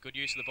Bissett. Good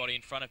use of the body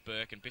in front of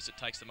Burke, and Bissett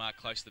takes the mark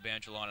close to the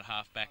boundary line at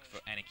half-back for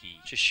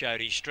Anakie. Just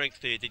showed his strength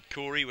there, did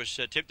Corey. Was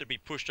tempted to be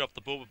pushed off the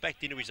ball, but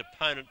backed into his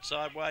opponent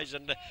sideways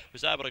and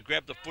was able to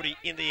grab the footy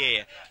in the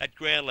air at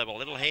ground level.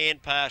 Little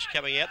hand pass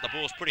coming out. The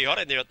ball's pretty hot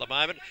in there at the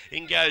moment.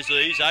 In goes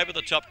these. Over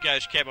the top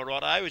goes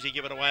Camerotto. Is he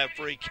giving away a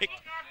free kick?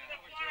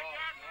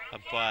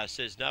 Umpire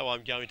says, no,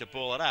 I'm going to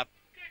ball it up.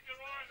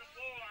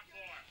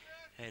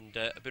 And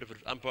a bit of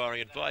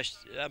umpiring advice.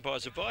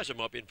 Umpire's advisor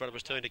might be in front of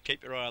us telling to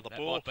keep your eye on the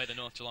ball. That might be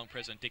the North Geelong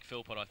president, Dick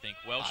Philpott, I think.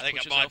 Welsh I think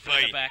pushes it might Alford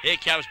in the back. Here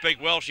comes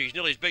big Welsh. He's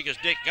nearly as big as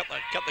Dick. Got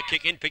the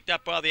kick in, picked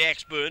up by the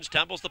Axe Burns.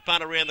 Tumbles the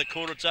punt around the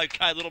corner. It's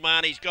okay. Little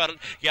Marnie's got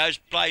it.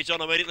 Plays on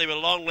immediately with a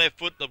long left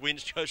foot. The wind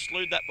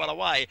slewed that one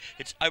away.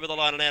 It's over the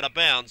line and out of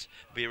bounds.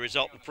 Be a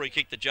resultant free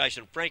kick to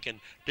Jason Franken.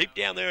 Deep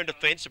down there in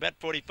defence, about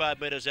 45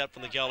 metres out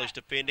from the goal he's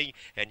defending.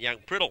 And young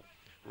Priddle,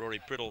 Rory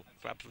Priddle,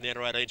 up from the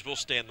under 18s, will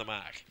stand the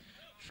mark.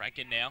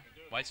 Franken now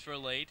waits for a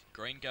lead.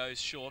 Green goes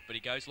short, but he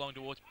goes long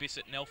towards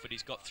Bissett and Elford.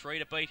 He's got 3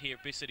 to beat here.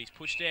 Bissett, he's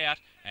pushed out,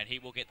 and he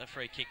will get the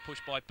free kick.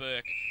 Pushed by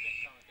Burke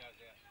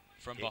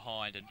from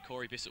behind, and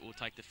Corey Bissett will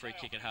take the free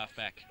kick at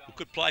half-back. Well,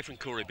 good play from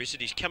Corey Bissett.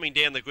 He's coming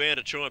down the ground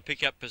to try and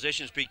pick up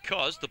possessions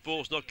because the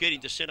ball's not getting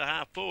to centre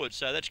half forward,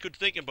 so that's good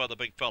thinking by the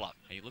big fella.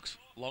 He looks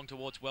long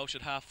towards Welsh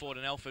at half forward,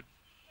 and Elford.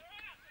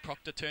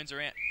 Proctor turns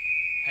around,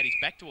 had his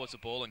back towards the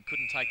ball and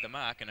couldn't take the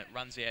mark, and it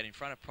runs out in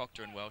front of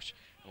Proctor and Welsh.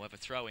 We'll have a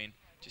throw in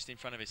just in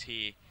front of us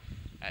here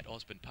at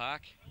Osborne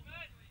Park.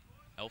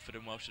 Elford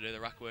and Welsh to do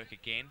the ruck work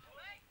again.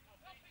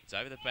 It's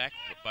over the back,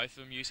 but both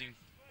of them using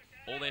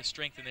all their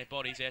strength in their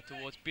bodies out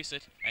towards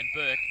Bissett and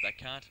Burke. They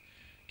can't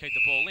keep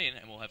the ball in,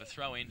 and we'll have a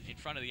throw in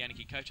front of the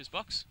Anakie coach's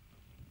box,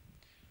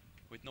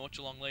 with North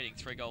Geelong leading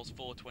 3 goals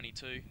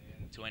 4-22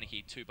 to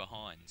Anakie 2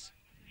 behinds.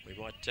 We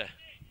might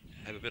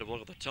have a bit of a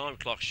look at the time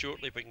clock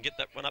shortly if we can get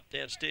that one up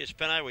downstairs.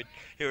 Fano,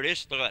 here it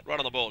is. Look at that, right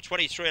on the ball.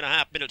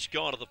 23.5 minutes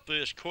gone to the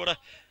first quarter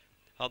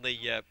on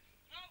the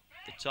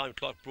time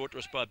clock brought to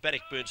us by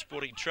Bannockburn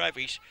Sporting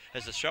Trophies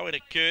as the throw-in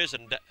occurs,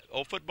 and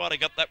Alford might have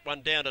got that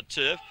one down to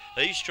turf.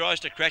 He tries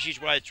to crash his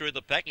way through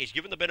the pack. He's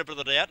given the benefit of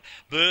the doubt.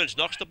 Burns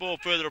knocks the ball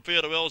further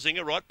afield to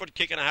Elzinger. Right foot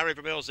kick in a hurry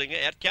from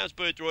Elzinger. Out comes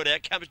Boothroyd.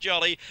 Out comes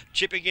Jolly.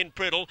 Chipping in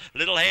Priddle.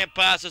 Little hand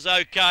pass is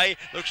okay.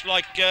 Looks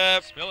like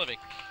Smilovic.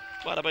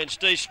 Might have been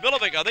Steve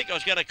Smilovic. I think I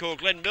was going to call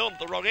Glenn Milne at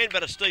the wrong end,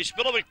 but it's Steve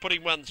Smilovic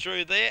putting one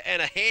through there, and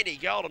a handy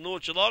goal to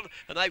North Geelong,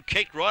 and they've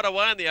kicked right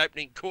away in the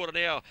opening quarter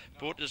now,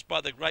 brought to us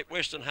by the Great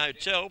Western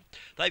Hotel.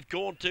 They've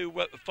gone to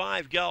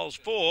 5 goals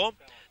 4.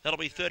 That'll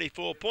be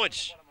 34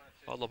 points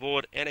on the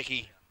board.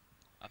 Anakie.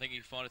 I think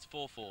you find it's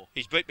 4-4.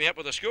 He's beat me up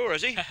with a score,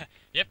 has he?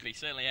 Yep, he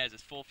certainly has.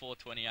 It's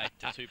 4-4-28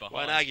 to 2 behind.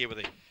 Won't argue with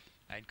him.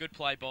 And good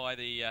play by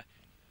the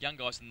young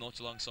guys on the North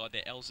Geelong side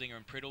there, Elzinger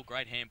and Priddle.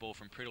 Great handball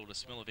from Priddle to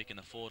Smilovic in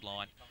the forward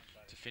line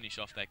to finish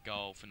off that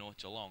goal for North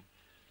Geelong.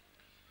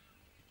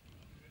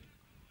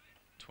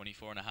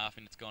 24.5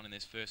 minutes gone in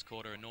this first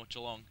quarter, and North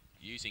Geelong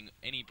using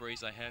any breeze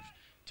they have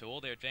to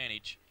all their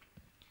advantage.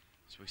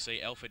 So we see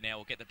Alford now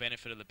will get the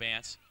benefit of the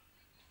bounce.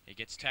 He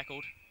gets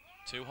tackled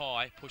too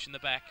high, pushing the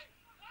back.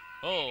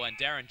 Oh, and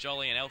Darren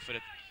Jolly and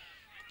Alford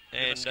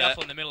and a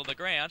scuffle in the middle of the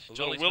ground.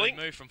 Jolly's been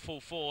moved from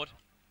full forward.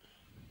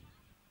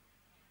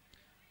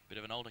 Bit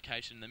of an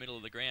altercation in the middle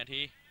of the ground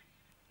here.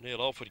 Neil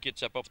Alford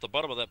gets up off the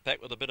bottom of that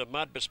pack with a bit of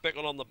mud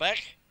bespeckled on the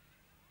back.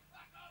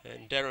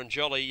 And Darren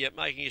Jolly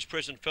making his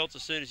presence felt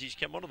as soon as he's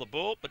come onto the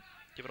ball, but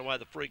giving away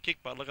the free kick.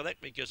 But look at that,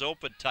 because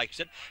Alford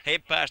takes it.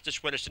 Hand pass to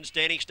Swinnerton.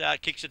 Standing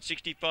start kicks at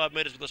 65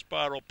 metres with a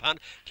spiral punt.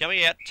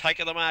 Coming out,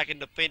 taking the mark in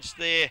defence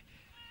there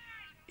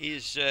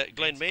is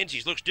Glenn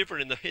Menzies. Looks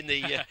different in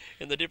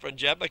the different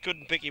jump. They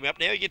couldn't pick him up.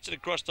 Now he gets it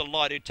across to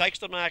Light, who takes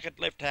the mark at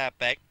left half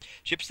back,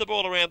 ships the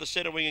ball around the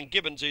centre wing, and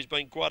Gibbons, who's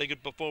been quite a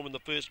good performer in the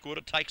first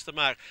quarter, takes the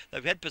mark.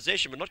 They've had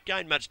possession but not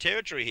gained much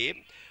territory here.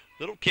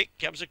 Little kick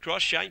comes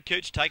across. Shane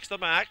Coots takes the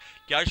mark.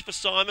 Goes for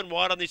Simon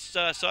White on this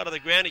side of the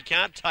ground. He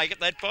can't take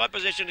it. They'd 5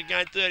 possession to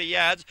gain 30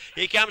 yards.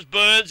 Here comes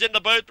Burns into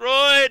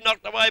Boothroyd.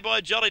 Knocked away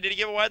by Jolly. Did he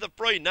give away the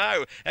free?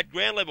 No. At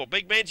ground level,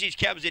 Big Menzies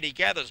comes in. He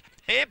gathers.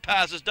 Hand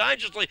passes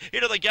dangerously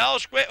into the goal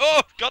square.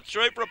 Oh, got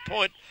through for a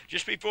point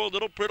just before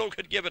Little Priddle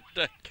could give it.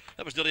 That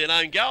was nearly an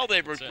own goal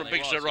there from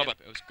Big Sir Robert.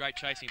 It was great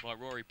chasing by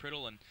Rory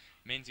Priddle, and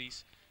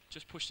Menzies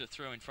just pushed it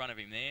through in front of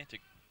him there to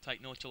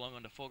take North Geelong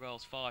on to 4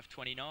 goals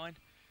 5-29.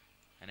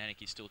 And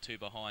Anakie's still 2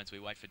 behind, so we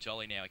wait for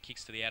Jolly now. He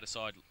kicks to the outer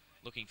side,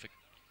 looking for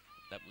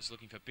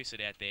Bissett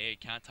out there. He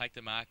can't take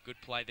the mark. Good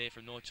play there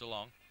from North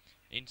Geelong.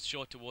 In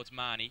short towards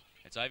Marnie.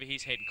 It's over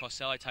his head, and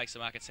Costello takes the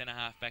mark at centre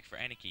half back for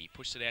Anakie. He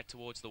pushes it out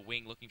towards the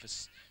wing, looking for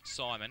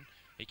Simon.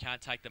 He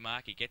can't take the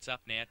mark. He gets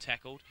up now,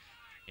 tackled.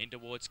 In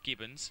towards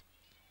Gibbons.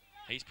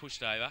 He's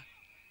pushed over.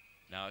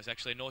 No, it's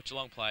actually a North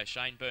Geelong player,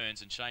 Shane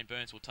Burns, and Shane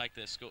Burns will take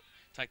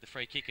the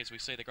free kick as we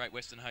see the Great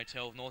Western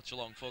Hotel. North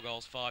Geelong 4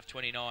 goals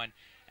 5-29.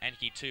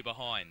 Anakie 2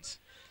 behinds.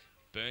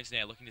 Burns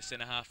now looking to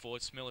centre half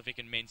forward. Smilovic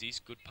and Menzies.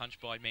 Good punch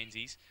by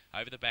Menzies.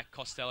 Over the back,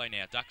 Costello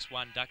now. Ducks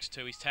 1, Ducks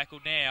 2. He's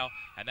tackled now,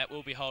 and that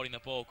will be holding the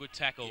ball. Good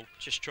tackle. Yeah,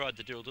 just tried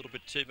to do a little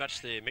bit too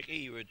much there, Mickey.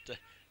 He would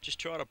just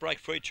try to break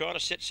free, trying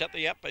to set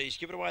something up, but he's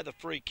given away the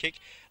free kick.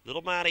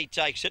 Little Marnie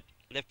takes it.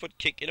 Left foot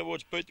kick in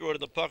towards Boothroyd in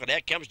the pocket.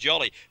 Out comes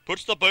Jolly.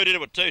 Puts the boot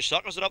into it too.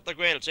 Suckles it off the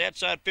ground. It's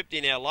outside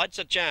 50 now. Lights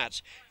a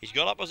chance. He's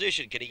got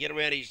opposition. Can he get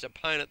around his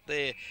opponent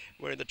there?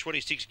 Wearing the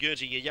 26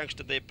 Guernsey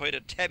youngster there, Peter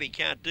Tabby,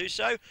 can't do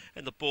so.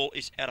 And the ball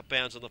is out of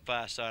bounds on the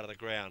far side of the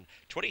ground.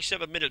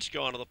 27 minutes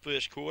gone in the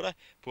first quarter.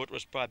 Brought to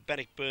us by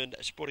Bannockburn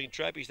Sporting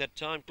Trophies. That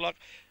time clock.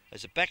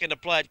 As the back into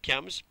play it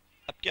comes.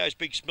 Up goes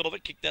Big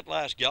Smilovic, kicked that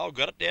last goal,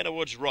 got it down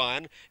towards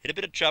Ryan, in a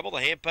bit of trouble,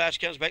 the hand pass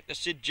comes back to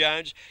Sid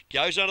Jones,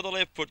 goes onto the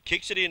left foot,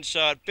 kicks it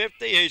inside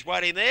 50, who's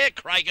waiting there?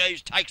 Craig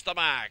Eves takes the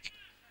mark.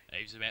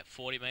 Eves about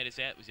 40 metres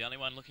out, was the only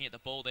one looking at the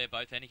ball there.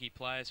 Both Anakie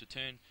players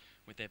return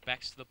with their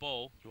backs to the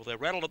ball. Well, they're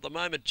rattled at the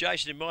moment,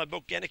 Jason, in my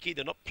book. Anakie,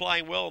 they're not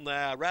playing well and they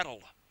are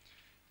rattled.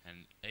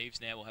 And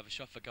Eves now will have a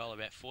shot for goal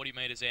about 40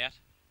 metres out.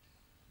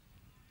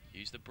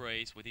 Use the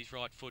breeze with his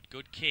right foot,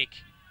 good kick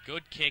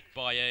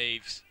by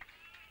Eves.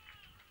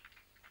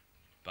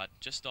 But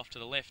just off to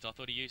the left, I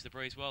thought he used the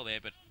breeze well there,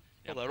 but...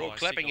 Well, they're all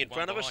clapping in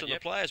front of us, and the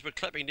players were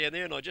clapping down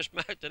there, and I just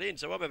marked it in,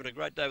 so I'm having a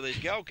great day with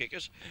these goal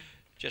kickers.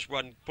 Just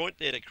 1 point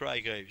there to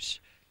Craig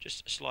Eves.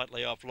 Just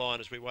slightly offline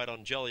as we wait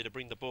on Jolly to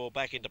bring the ball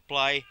back into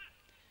play.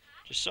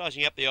 Just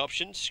sizing up the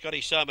options.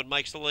 Scotty Simon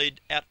makes the lead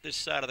out this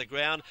side of the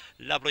ground.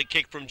 Lovely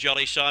kick from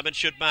Jolly Simon.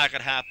 Should mark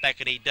at half back,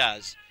 and he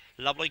does.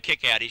 Lovely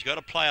kick out. He's got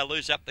a player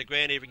loose up the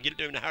ground. If he can get it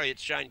to him in a hurry,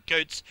 it's Shane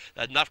Coots.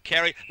 Enough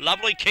carry.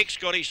 Lovely kick,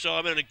 Scotty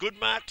Simon, and a good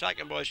mark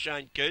taken by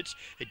Shane Coots.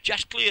 It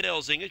just cleared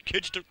Elzinga.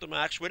 Coots took the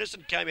mark.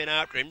 Swinnerson came in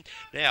after him.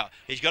 Now,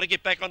 he's got to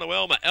get back on to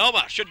Elmer.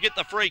 Elmer should get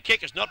the free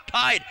kick. It's not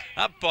paid.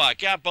 Umpire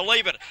can't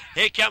believe it.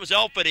 Here comes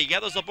Alford. He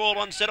gathers the ball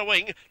on centre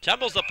wing.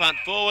 Tumbles the punt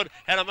forward.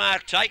 And a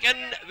mark taken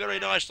very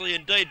nicely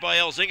indeed by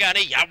Elzinga. And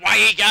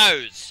away he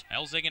goes.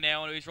 Elzinga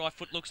now on his right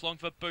foot looks long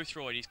for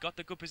Boothroyd. He's got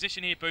the good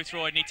position here,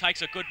 Boothroyd, and he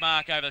takes a good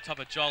mark over the top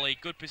of Jolly.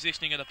 Good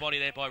positioning of the body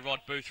there by Rod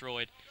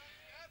Boothroyd.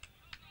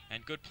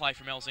 And good play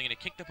from Elzinga to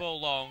kick the ball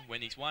long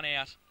when he's one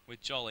out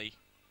with Jolly.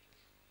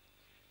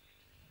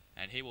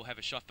 And he will have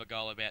a shot for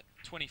goal about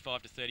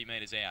 25 to 30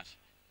 metres out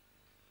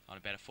on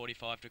about a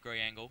 45-degree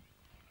angle.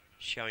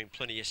 Showing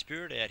plenty of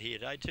spirit out here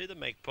today too, the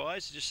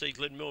Magpies. Just see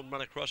Glenn Milne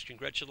run across,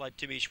 congratulate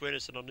Timmy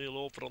Schwernis and Neil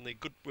Orford on their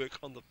good work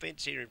on the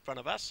fence here in front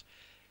of us.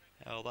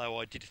 Although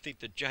I did think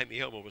that Jamie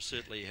Helmer was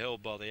certainly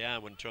held by the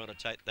arm when trying to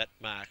take that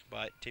mark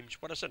by Tim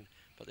Schwennison.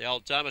 But the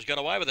old timer's got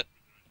away with it.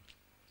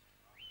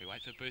 We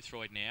wait for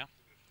Boothroyd now.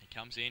 He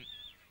comes in,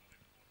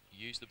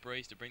 use the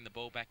breeze to bring the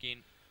ball back in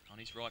on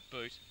his right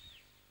boot.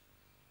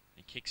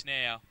 He kicks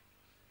now.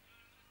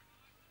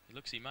 It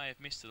looks he may have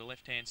missed to the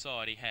left-hand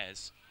side. He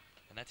has.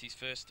 And that's his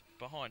first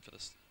behind for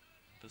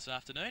this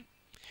afternoon.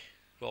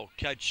 Well,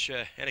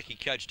 Anakie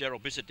coach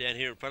Daryl Bissett down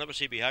here in front of us.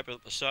 He'd be hoping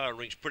that the siren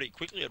rings pretty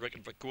quickly, I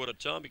reckon, for quarter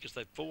time, because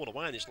they've fallen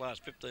away in this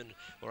last 15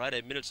 or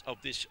 18 minutes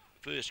of this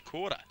first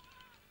quarter.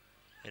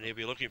 And he'll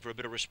be looking for a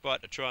bit of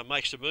respite to try and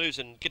make some moves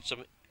and get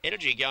some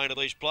energy going to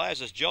these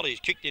players as Jolly's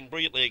kicked in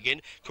brilliantly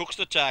again. Cooks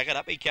the target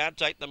up. He can't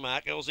take the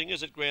mark.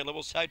 Elzinga's at ground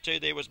level. So too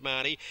there was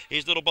Marnie.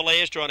 Here's little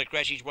Belair's trying to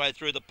crash his way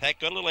through the pack.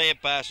 Got a little air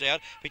pass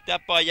out. Picked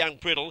up by young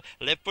Priddle.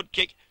 Left foot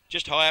kick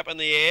just high up in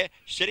the air.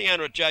 Sitting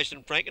under it,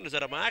 Jason Franken. Is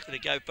that a mark? Did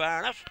it go far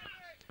enough?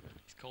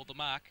 He's called the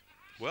mark.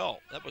 Well,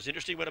 that was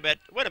interesting. Went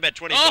about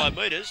 25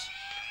 metres.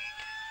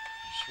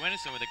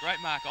 Schwennison with a great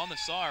mark on the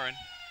siren.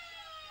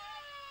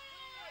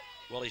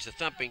 Well, he's a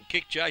thumping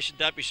kick, Jason.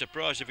 Don't be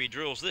surprised if he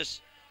drills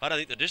this. I don't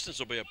think the distance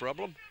will be a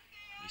problem.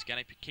 He's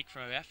going to kick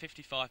from about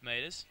 55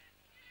 metres.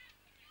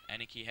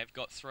 Anakie have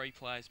got 3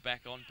 players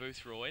back on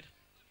Boothroyd.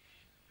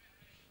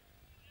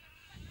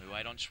 We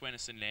wait on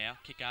Schwennison now.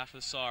 Kick after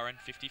the siren,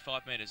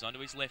 55 metres onto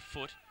his left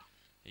foot.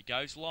 He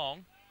goes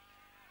long.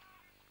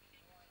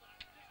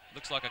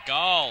 Looks like a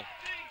goal.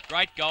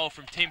 Great goal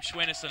from Tim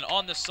Schwennison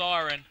on the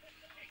siren.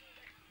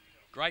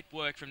 Great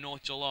work from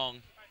North Geelong.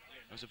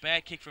 It was a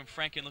bad kick from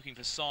Franken looking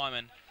for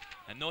Simon.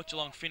 And North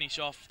Geelong finish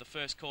off the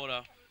first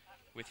quarter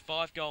with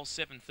 5 goals,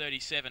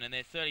 7-37, and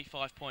they're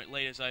 35-point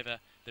leaders over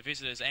the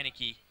visitors,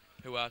 Anakie,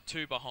 who are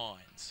 2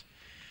 behinds.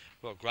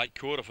 Well, great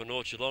quarter for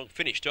North Geelong.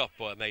 Finished off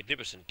by a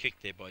magnificent kick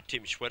there by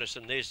Tim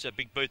Schwennison. There's a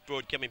big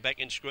Boothroyd coming back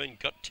in screen.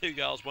 Got 2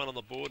 goals, 1 on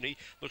the board, and he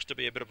looks to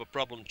be a bit of a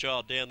problem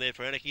child down there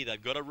for Anakie.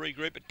 They've got to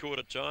regroup at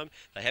quarter time.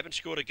 They haven't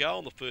scored a goal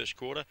in the first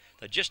quarter.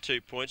 They're just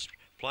 2 points,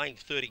 playing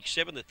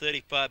 37. They're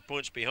 35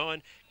 points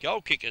behind.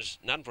 Goal kickers,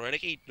 none for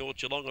Anakie. North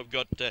Geelong have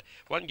got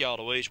 1 goal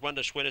to ease, 1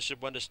 to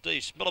Schwennison, 1 to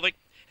Steve Smilovic,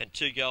 and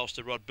 2 goals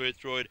to Rod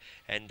Boothroyd.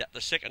 And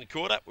the second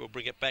quarter, we'll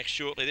bring it back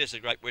shortly. There's the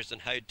Great Western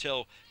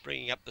Hotel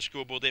bringing up the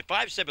scoreboard there.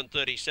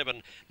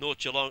 5-7-37 North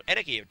Geelong.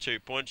 Anakie have 2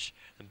 points,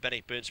 and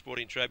Bannockburn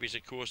Sporting Trophies,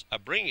 of course, are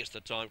bringing us the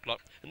time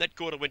clock. And that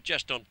quarter went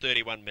just on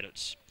 31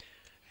 minutes.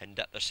 And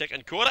the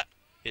second quarter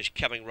is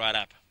coming right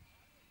up.